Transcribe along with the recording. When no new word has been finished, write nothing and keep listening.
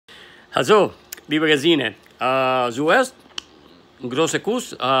Also, liebe Gesine, zuerst ein großer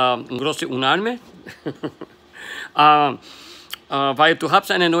Kuss, ein große Umarme, weil du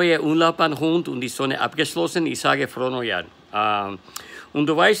hast eine neue Urlaubsbahn und die Sonne abgeschlossen. Ich sage frohe Neujahr. Und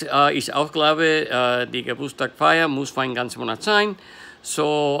du weißt, ich auch glaube, die Geburtstagsfeier muss für einen ganzen Monat sein.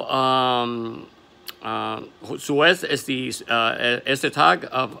 So, zuerst ist der erste Tag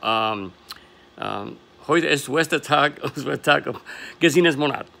heute ist der erste Tag of Gesines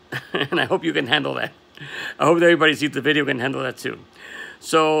Monat. And I hope you can handle that. I hope that everybody sees the video can handle that too.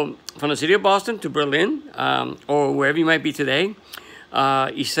 So, from the city of Boston to Berlin, or wherever you might be today,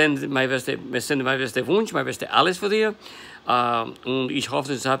 ich sende mein bester Wunsch, mein beste alles für dir. Und ich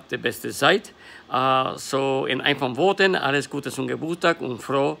hoffe, ihr habt die beste Zeit. So, in einfachen Worten, alles Gute zum Geburtstag und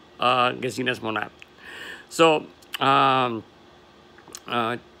froh Gesines Monat. So,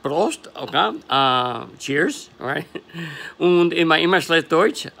 Prost, okay, cheers, right? Und immer schlecht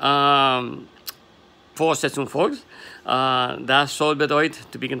Deutsch, Fortsetzung folgt, das soll bedeuten,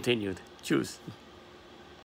 to be continued. Tschüss.